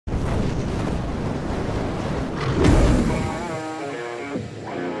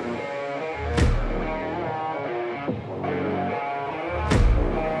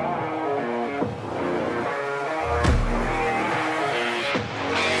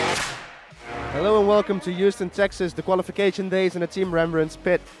Hello and welcome to Houston, Texas, the qualification days in the Team Rembrandts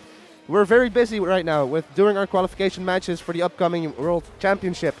pit. We're very busy right now with doing our qualification matches for the upcoming World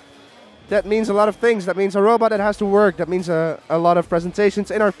Championship. That means a lot of things. That means a robot that has to work. That means a lot of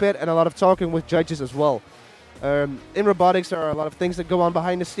presentations in our pit and a lot of talking with judges as well. In robotics, there are a lot of things that go on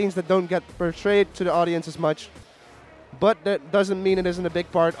behind the scenes that don't get portrayed to the audience as much. But that doesn't mean it isn't a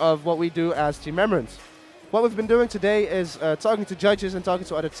big part of what we do as Team Rembrandts. What we've been doing today is talking to judges and talking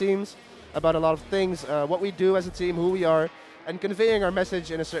to other teams about a lot of things, what we do as a team, who we are, and conveying our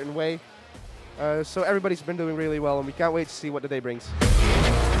message in a certain way. So everybody's been doing really well, and we can't wait to see what the day brings.